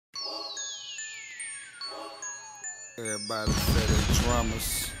Everybody say they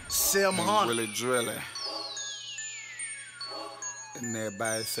drummers. Sim ain't Hunter. really drilling. And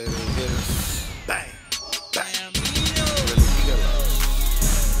everybody say they hitters. Bang. Bang. Really killers.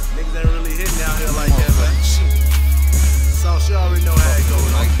 Niggas ain't really hitting out here like that, man. Sauce, you already know how it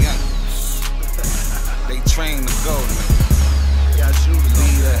goes. Like youngins. They train to go, man. Gotta shoot it.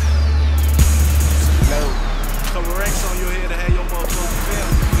 Leave that. Low. Couple racks on your head to have your motherfucking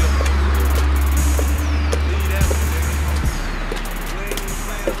family feel. Leave that one, nigga. We ain't even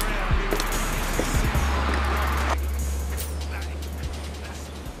playing around, nigga.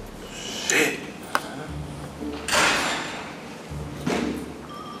 Shit.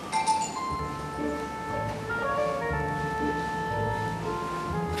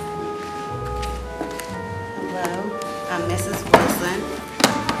 Hello, I'm Mrs. Wilson,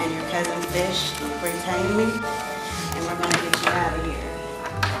 and your cousin Fish retained me, and we're gonna get you out of here.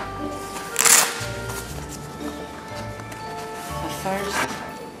 But first,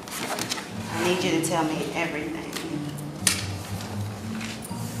 I need you to tell me everything.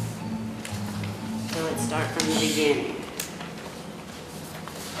 So let's start from the beginning.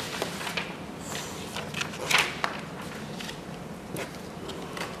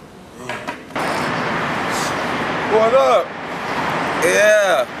 What up?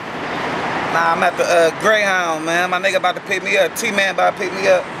 Yeah. Nah, I'm at the Greyhound, man. My nigga about to pick me up. T-Man about to pick me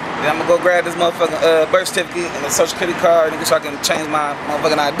up. Then I'm gonna go grab this motherfucking birth certificate and the social security card, nigga, so I can change my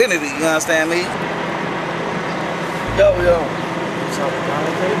motherfucking identity. You understand me? Yo. What's up, man?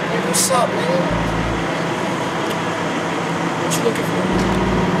 What's up, man? What you looking for?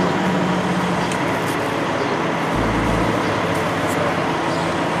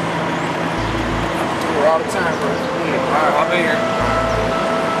 We're all the time, bro. Yeah, alright, I'll be here.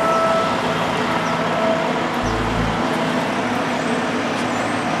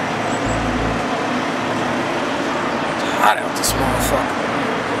 It's hot out this motherfucker.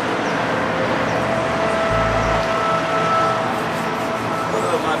 What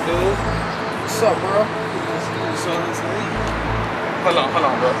up, my dude? What's up, bro? Hold on, bro.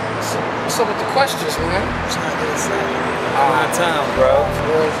 What's up with the questions, man? Trying to get inside. My time, bro.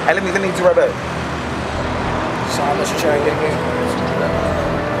 Hey, let me get you right back. So how much you trying to get again?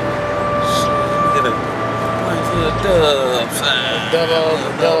 Get a point for the dubs.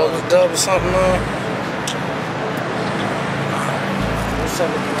 Dub or something, man. What's up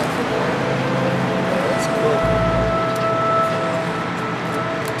with that football? That's cool.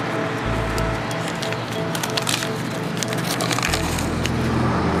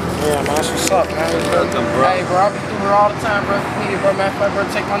 Yeah, man, that's what's up, man. Welcome, bro. Hey, bro, I be through here all the time, bro. If you need it, bro, matter of fact, bro,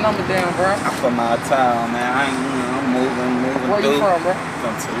 take my number down, bro. I'm from my town, man. I'm moving Where through. you from, bro?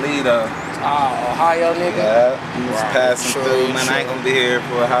 From Toledo. Ohio, nigga. Yeah, I'm just passing Sure, through, man. sure. I ain't gonna be here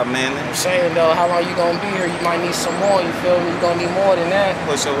for a hot minute. I'm saying, though, how long you gonna be here? You might need some more, you feel me? You gonna need more than that.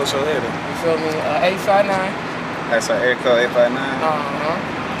 What's your header? You feel me? 859. That's our air code 859.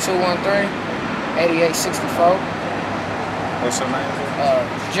 213-8864. What's your name?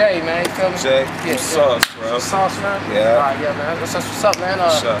 Jay, man, you feel me? Jay? Yeah, Sauce, bro. Sauce, man? Yeah. Alright, yeah, man. That's what's up, man.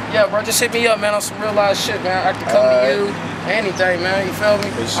 Sure. Yeah, bro, just hit me up, man, on some real life shit, man. I can come to you, anything, man. You feel me?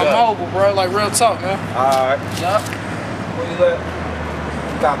 For sure. I'm mobile, bro. Like, real talk, man. Alright. Yup. Where you at?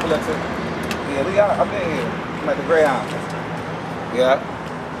 You got pull up to? Yeah, we got. I've been here. I'm at the Greyhound. Yeah.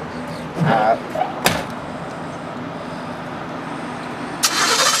 Alright.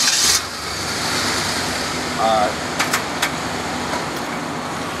 Alright.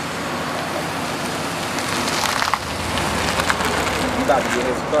 I'm about to get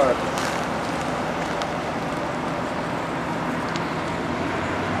his car.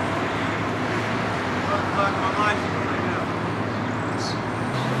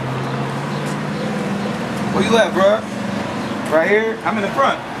 Where you at, bro? Right here? I'm in the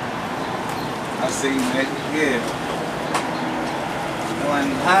front. I see you, man. Yeah.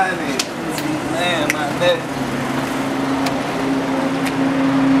 One hiding. Man, my neck.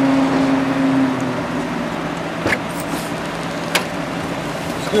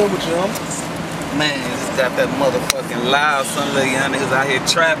 What's good with you, homie? Man, just got that motherfucking loud. Some little young niggas out here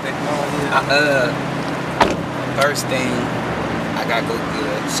trapping. First thing, I gotta go get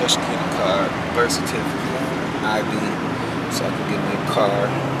a social security card, birth certificate, ID, so I can get me a car,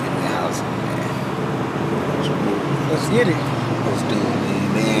 get me a house, man. Let's get it. Let's do it,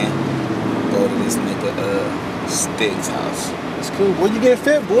 man. Then go to this nigga Sticks house. It's cool. Where you get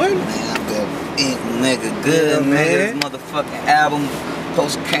fit, boy? Man, I'm that ink nigga good, Yeah, nigga. This man. motherfucking album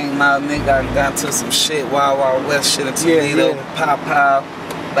post came out, nigga. I got to some shit, Wild Wild West shit in Toledo. Yeah. Pow pow,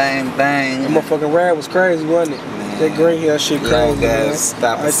 bang bang. That motherfucking ride was crazy, wasn't it? Man, That Green Hill shit crazy, long man. ass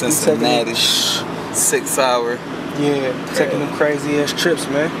stop I in used to be taking Cincinnati, 6 hour. Yeah, taking them crazy ass trips,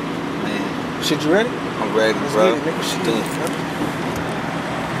 man. Man, Shit, you ready? I'm ready, Let's bro. get it, nigga. Shit. Do it.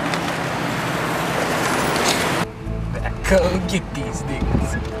 Come get these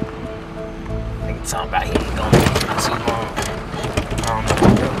niggas. Nigga talking about he ain't gonna make it too long. I don't know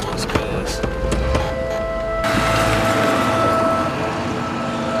what that was, cuz.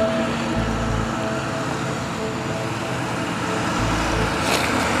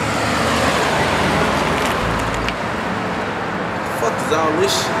 Fuck is all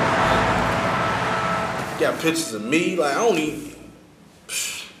this shit? Got pictures of me, like I don't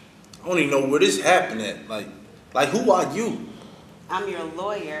even know where this happened at. Like who are you? I'm your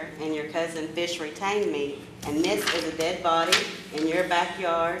lawyer, and your cousin Fish retained me, and this is a dead body in your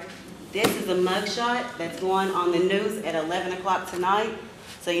backyard. This is a mugshot that's going on the news at 11 o'clock tonight,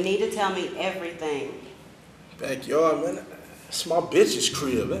 so you need to tell me everything. Backyard, man. It's my bitch's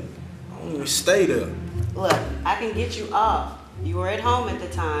crib, man. I don't even stay there. Look, I can get you off. You were at home at the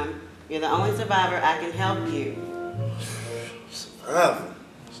time. You're the only survivor. I can help you. Survivor?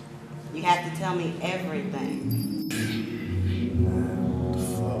 You have to tell me everything.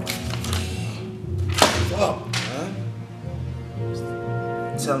 Fuck, man.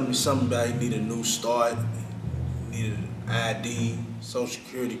 Telling me something about he need a new start, needed an ID, social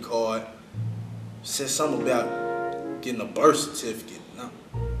security card. Said something about getting a birth certificate. Now,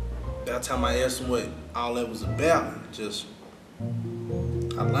 by the time I asked him what all that was about, just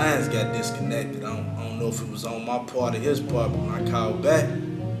our lines got disconnected. I don't know if it was on my part or his part, but when I called back,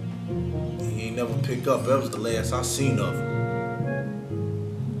 he ain't never pick up. That was the last I seen of him.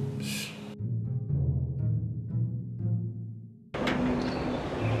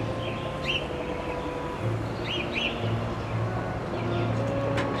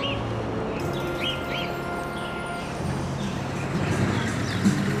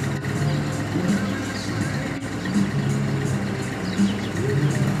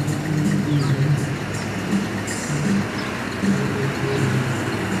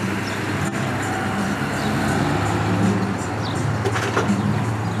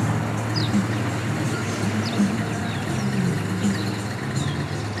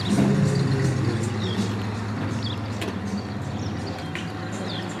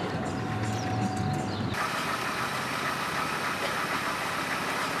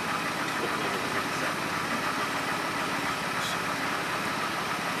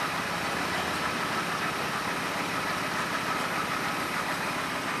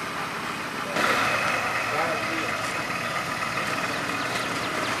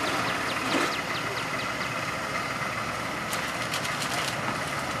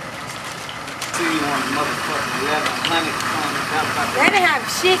 They didn't have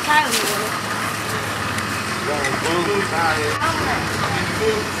shit kind of with it.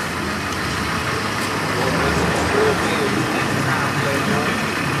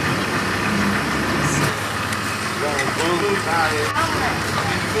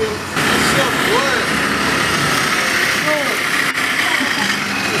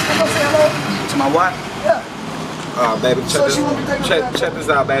 To my wife? Yeah. Baby, check this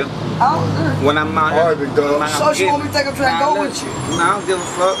out, baby. When I'm out here, So she want me to take a track, go with you? Nah, I don't give a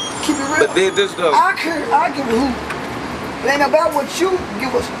fuck. Keep it real. But did this though. I give a hoot. It ain't about what you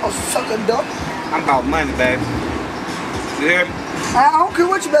give us a sucker duck. I'm about money, baby. You hear me? I don't care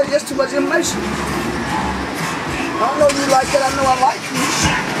what you baby, that's too much information. I don't know you like that, I know I like you.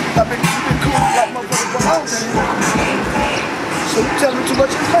 I've been cool like motherfuckers for long. So you tell me too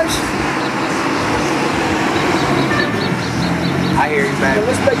much information. I hear you, baby. Now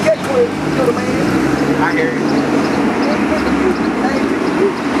let's make that clear, little man. I hear you.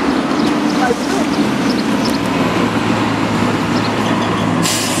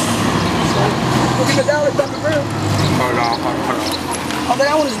 So, we'll get a dollar from the room. Hold on. All that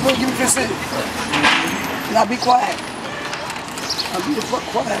I want is to give me 50 cents. And I'll be quiet. I'll be the fuck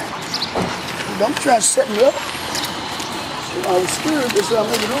quiet. Don't try to set me up. I was scared this time I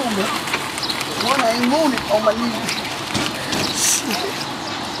was on, but one I ain't on it on my knees. Shit.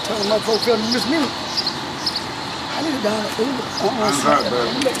 Tell my folks to miss me. I need a dollar. I'm sorry,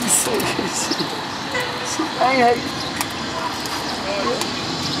 baby. Let me say shit. I ain't hating.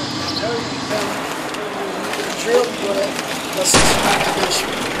 Drill, but that's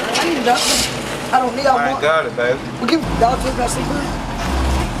I need a dollar. I don't need. I ain't got it, baby. We'll give a dollar to the rest of the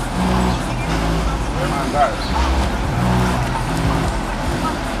I got it.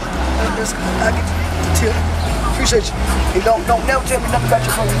 I get the tip. Appreciate you. And don't never tell me nothing about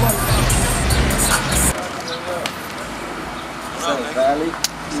your fucking money.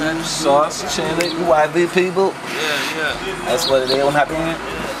 Shannon Sauce, Shannon, you YV people? Yeah. That's what it is. I'm happy in.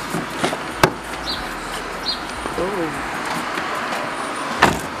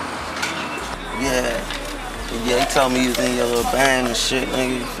 Yeah. Yeah, he told me he was in your little band and shit,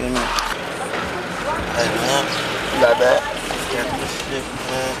 nigga, you feel me? Hey, man. You got that? Got this shit,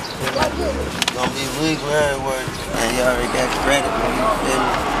 man. Gonna be legal everywhere. And you already got credit, man, you feel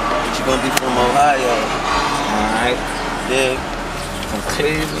me? But you gonna be from Ohio. Alright. Yeah. From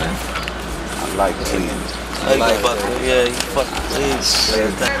Cleveland. I like Cleveland. Oh, you like yeah, you fucking Cleveland.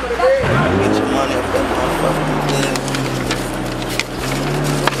 Get your money up that motherfucking Cleveland.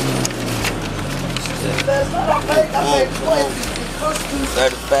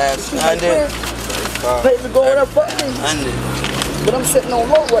 Paper going up for me. But I'm sitting on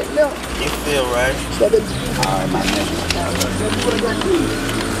low right now. You feel right? Alright, my nigga.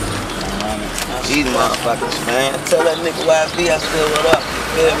 These motherfuckers, man. Tell that nigga YB I still what up.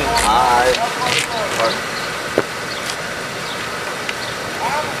 You feel me? Alright.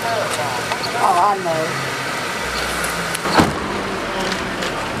 Oh, I know.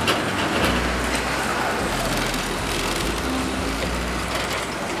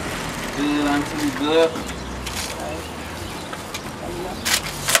 Good, auntie, good.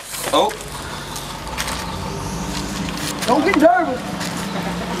 Oh. Don't get nervous.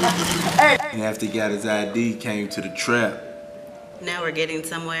 Hey. And after he got his ID, came to the trap. Now we're getting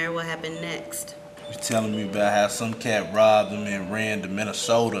somewhere. What happened next? He was telling me about how some cat robbed him and ran to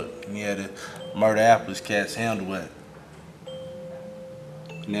Minnesota, and he had to murder Apple's cat's handle it.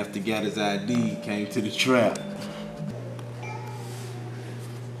 And after he got his ID, he came to the trap.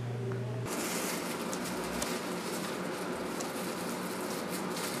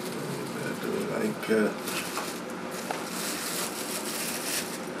 Like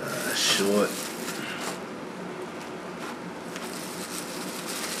short.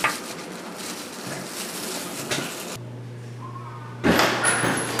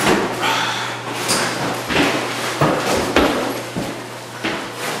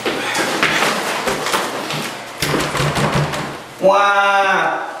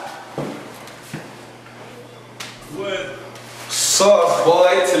 Wow. What? Sauce,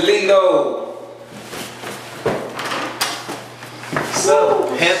 boy, Toledo. What's up,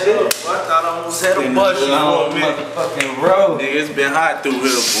 Pimpin'? I thought I almost had a bus on for me. Motherfucking road. Nigga, it's been hot through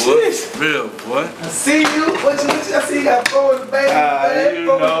here, boy. Real, boy. I see you. I see you got four in the baby.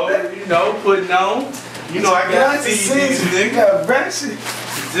 You know, putting on. You know, I got to see these niggas. You got ratchet.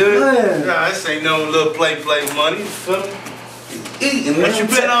 Dude, nah, this ain't no little play money. You feel me? Eating. What you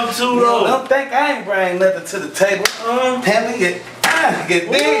been up to, though? Don't think I ain't bringing nothing to the table. Pimpin', get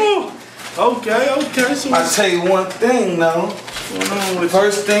big. Okay. So I tell you one thing, though. what's going on with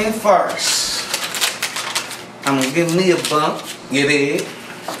First thing first, I'm gonna give me a bump, get in,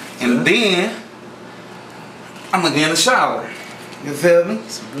 and then I'm gonna get in the shower. You feel me?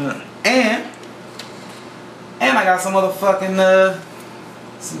 And I got some motherfucking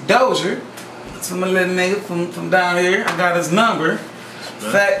some Dozier, some little nigga from down here. I got his number. In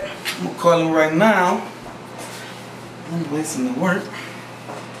fact, I'm gonna call him right now. I'm wasting the work.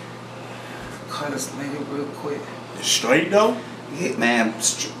 Call this nigga real quick. straight though? Yeah, man,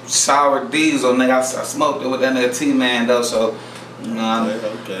 sour diesel, nigga. I smoked it with that nigga T-Man though, so you know.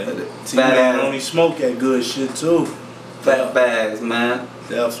 Okay. T-Man only smoke that good shit too. Fat bags, man.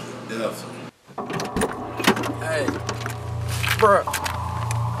 Definitely. Hey, bruh.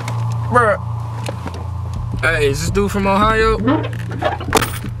 Hey, is this dude from Ohio?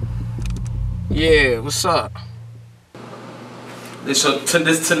 Yeah, what's up? This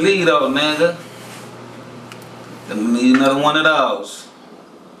Toledo, nigga. Let me need another one of those.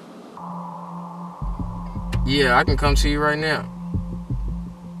 Yeah, I can come see you right now.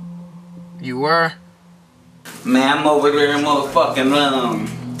 You were? Man, I'm over there in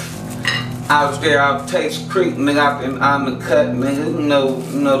motherfucking out there out Tate's Creek, nigga. I'm the cut, nigga. You know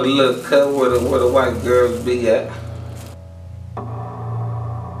the little cut where the white girls be at.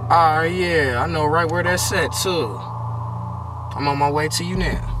 Yeah, I know right where that's at too. I'm on my way to you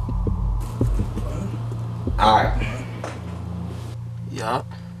now. Alright. Yup.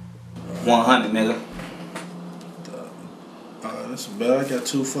 100, nigga. That's bad. I got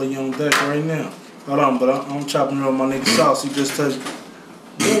 2 for you on deck right now. Hold on, but I'm chopping up my nigga Sauce. He just touched.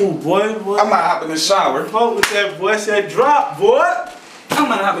 Ooh, boy. I might hop in the shower. Fuck with that boy. That drop, boy. I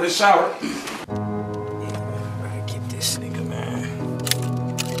might hop in the shower. Get this nigga, man.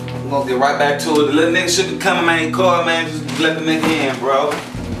 We're gonna get right back to it. The little nigga should be coming, man. Call, man. Just let the nigga in, bro.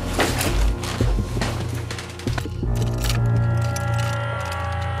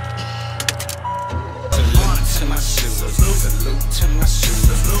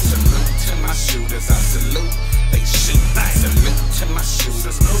 Shooters, I salute, they shoot. Salute to my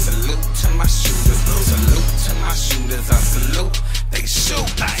shooters, salute to my shooters, salute to my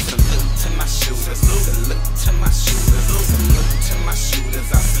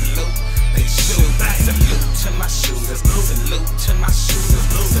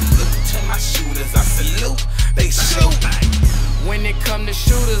salute, they shoot. When it come to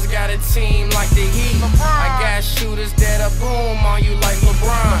shooters, got a team like the Heat. I got shooters that'll boom on you like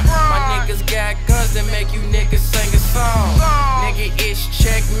LeBron. My niggas got guns that make you niggas sing a song. Nigga, it's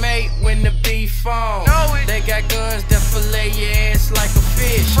checkmate when the beef on. They got guns that fillet your ass like a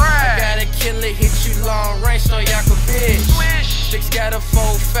fish. I got a killer hit you long range so y'all can bitch. Six got a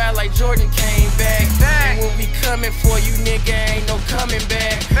 4-5 like Jordan came back. And we'll be coming for you, nigga, ain't no coming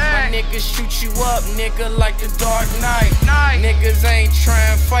back. My niggas shoot you up, nigga, like the Dark Knight. Niggas ain't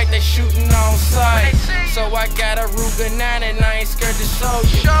trying to fight, they shooting on sight. So I got a Ruger 9 and I ain't scared to show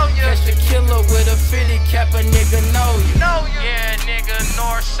you. Catch the killer with a 50 cap, a nigga know you. Yeah, nigga,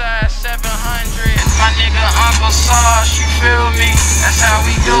 Northside 700. My nigga Uncle Saus, you feel me? That's how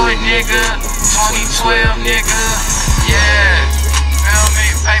we do it, nigga. 2012, nigga. Yeah. Feel me?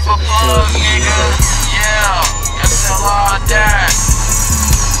 Paper plug, nigga. Yeah. That's till all die.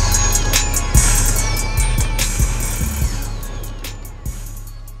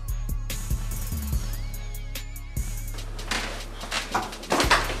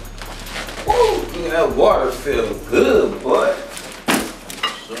 Woo! That water feels good, boy.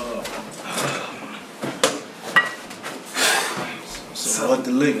 So what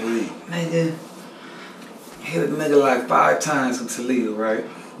the lick read? Nigga, hit a nigga like 5 times in Toledo, right?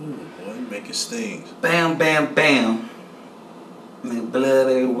 Ooh, boy, you making stings. Bam, bam, bam. Nigga, blood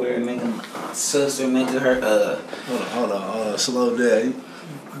everywhere, nigga. My sister, nigga, her, Hold on, slow down.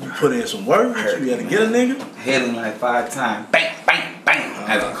 You put in some work? You gotta get a nigga? hit him like 5 times. Bang, bang, bang.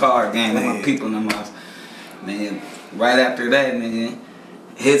 At a car gang, and my people in the house. Nigga, right after that, nigga,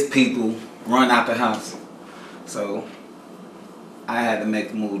 his people run out the house. So, I had to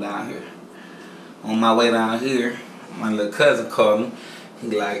make a move down here. On my way down here, my little cousin called me. He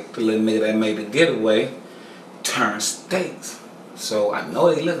like, the little nigga that made the getaway turned states. So I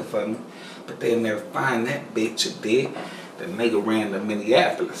know they looking for me, but they'll never find that bitch or did. The nigga ran to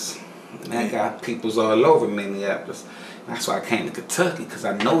Minneapolis. And I got peoples all over Minneapolis. That's why I came to Kentucky, because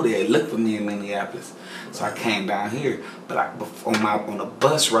I know they'd look for me in Minneapolis. So I came down here. But on a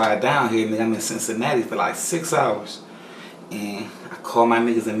bus ride down here, nigga, I'm in Cincinnati for like 6 hours. And I called my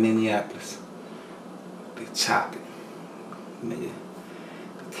niggas in Minneapolis. They chopped it. Nigga,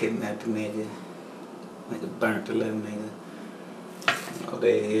 kidnapped the nigga. Nigga burnt the little nigga. You know, that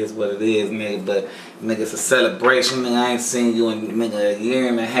is what it is, nigga. But nigga, it's a celebration, nigga. I ain't seen you in nigga a year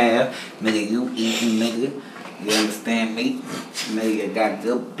and a half. Nigga, you eating, nigga. You understand me? Nigga, you got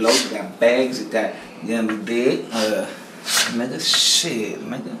good blow, you got bags, you got, you understand? Nigga, shit,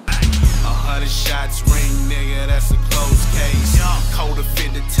 nigga. 100 shots ring, nigga, that's a close case. Code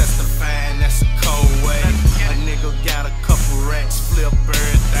offender testifying, that's a cold way. A nigga got a couple racks, flip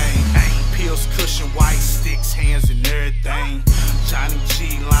everything. Pills, cushion, white sticks, hands and everything. Johnny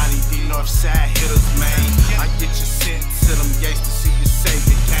G, Lonnie D, Northside hitters, man. I get you sent to them gates to see you save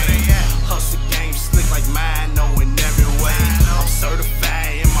your game. Hustle game slick like mine, knowing every way. I'm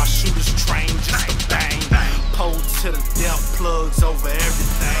certified in my shooter's train, just a bang. Pole to the death, plugs over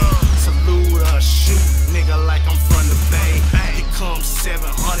everything. Salute or shoot, nigga, like I'm from the Bay. Here comes 700,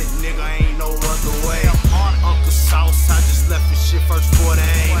 nigga, ain't no other way. Uncle Saus, I just left his shit first 48.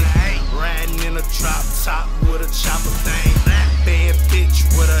 Riding in a drop top with a chopper thing. Bad bitch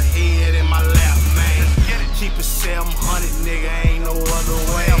with a head in my lap, man. Keep it 700, nigga, ain't no other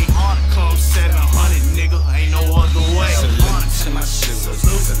way. Come 700, nigga, ain't no other way. Salute to my shooters,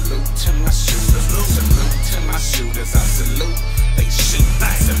 salute to my shooters, salute to my shooters, I salute, they shoot,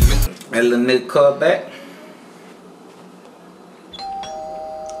 I salute. That little nigga called back.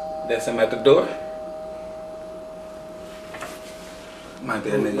 That's him at the door. Might be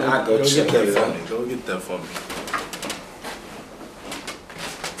a nigga. I go check it out. Go get that for me.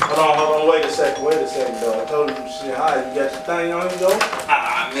 Hold on, wait a second, though. I told you, shit, hi, you got your thing on you, though?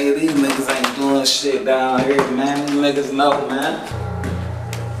 Ah, nigga, these niggas ain't doing shit down here, man. These niggas know, man.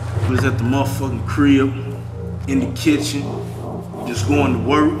 We was at the motherfucking crib, in the kitchen, just going to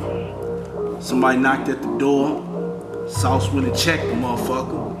work. Somebody knocked at the door. Sauce went and checked the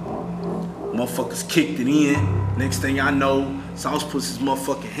motherfucker. Motherfuckers kicked it in. Next thing I know, Sauce puts his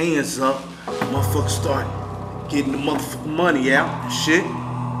motherfucking hands up. Motherfuckers start getting the motherfucking money out and shit.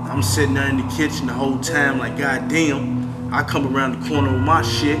 I'm sitting there in the kitchen the whole time like, goddamn. I come around the corner with my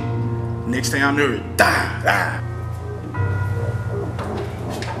shit. Next thing I know, die.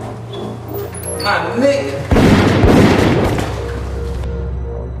 My nigga.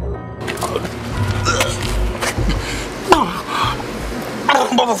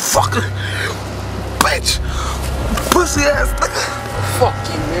 Motherfucker. Bitch. Pussy ass nigga. Fuck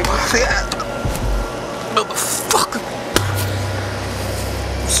you, nigga. Pussy ass motherfucker.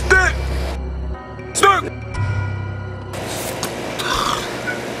 Stick.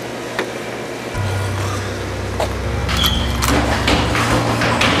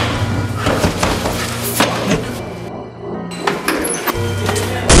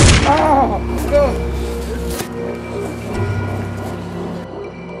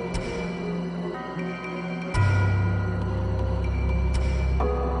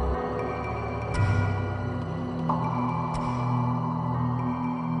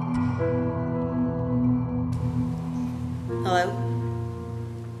 Hello?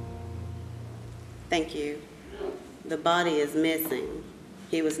 Thank you. The body is missing.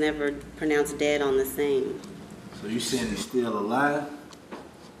 He was never pronounced dead on the scene. So you saying he's still alive?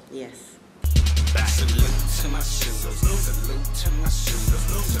 Yes. Salute to my shooters, salute to my shooters,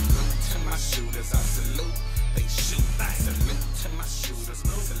 salute to my shooters, I salute.